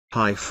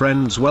Hi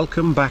friends,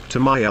 welcome back to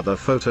my other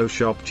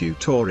Photoshop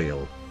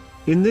tutorial.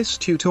 In this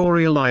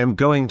tutorial I am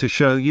going to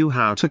show you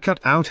how to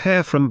cut out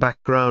hair from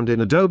background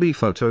in Adobe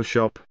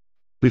Photoshop.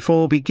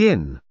 Before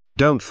begin,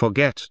 don't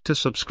forget to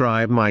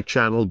subscribe my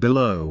channel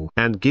below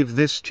and give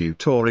this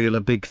tutorial a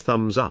big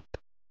thumbs up.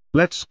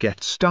 Let's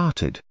get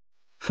started.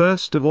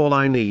 First of all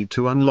I need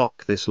to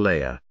unlock this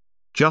layer.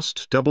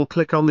 Just double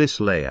click on this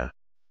layer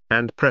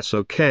and press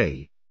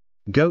OK.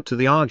 Go to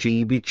the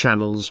RGB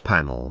channels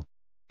panel.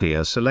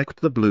 Here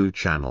select the blue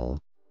channel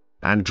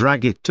and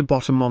drag it to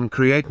bottom on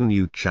create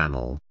new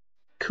channel.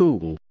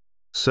 Cool.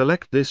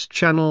 Select this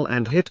channel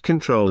and hit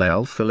Ctrl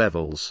L for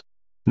levels.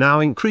 Now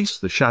increase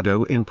the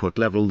shadow input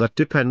level that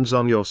depends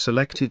on your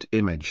selected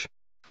image.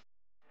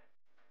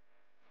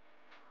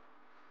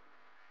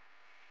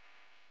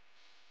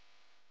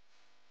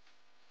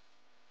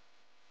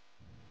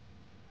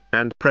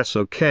 And press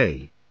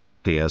OK.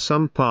 Here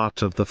some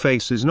part of the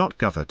face is not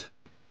covered,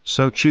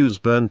 so choose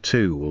Burn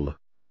tool.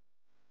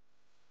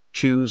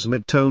 Choose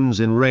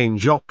midtones in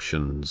range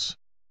options.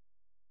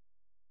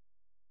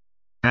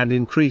 And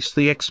increase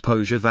the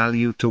exposure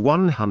value to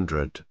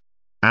 100.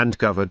 And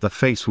cover the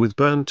face with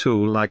Burn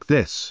tool like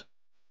this.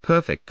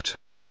 Perfect.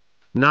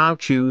 Now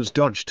choose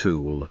Dodge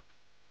tool.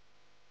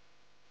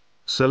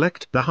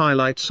 Select the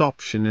highlights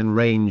option in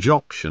range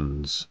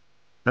options.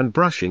 And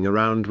brushing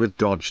around with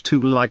Dodge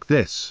tool like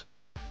this.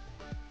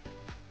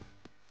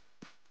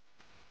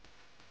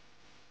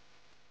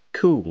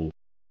 Cool.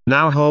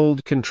 Now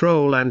hold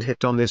Ctrl and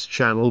hit on this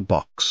channel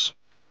box.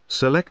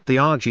 Select the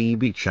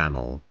RGB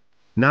channel.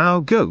 Now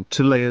go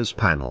to Layers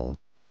panel.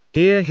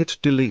 Here hit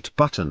Delete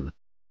button.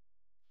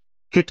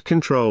 Hit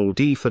Ctrl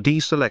D for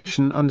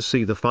deselection and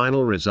see the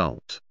final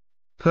result.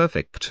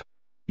 Perfect.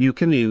 You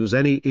can use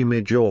any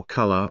image or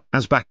color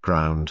as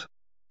background.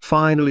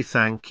 Finally,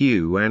 thank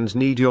you and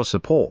need your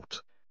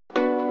support.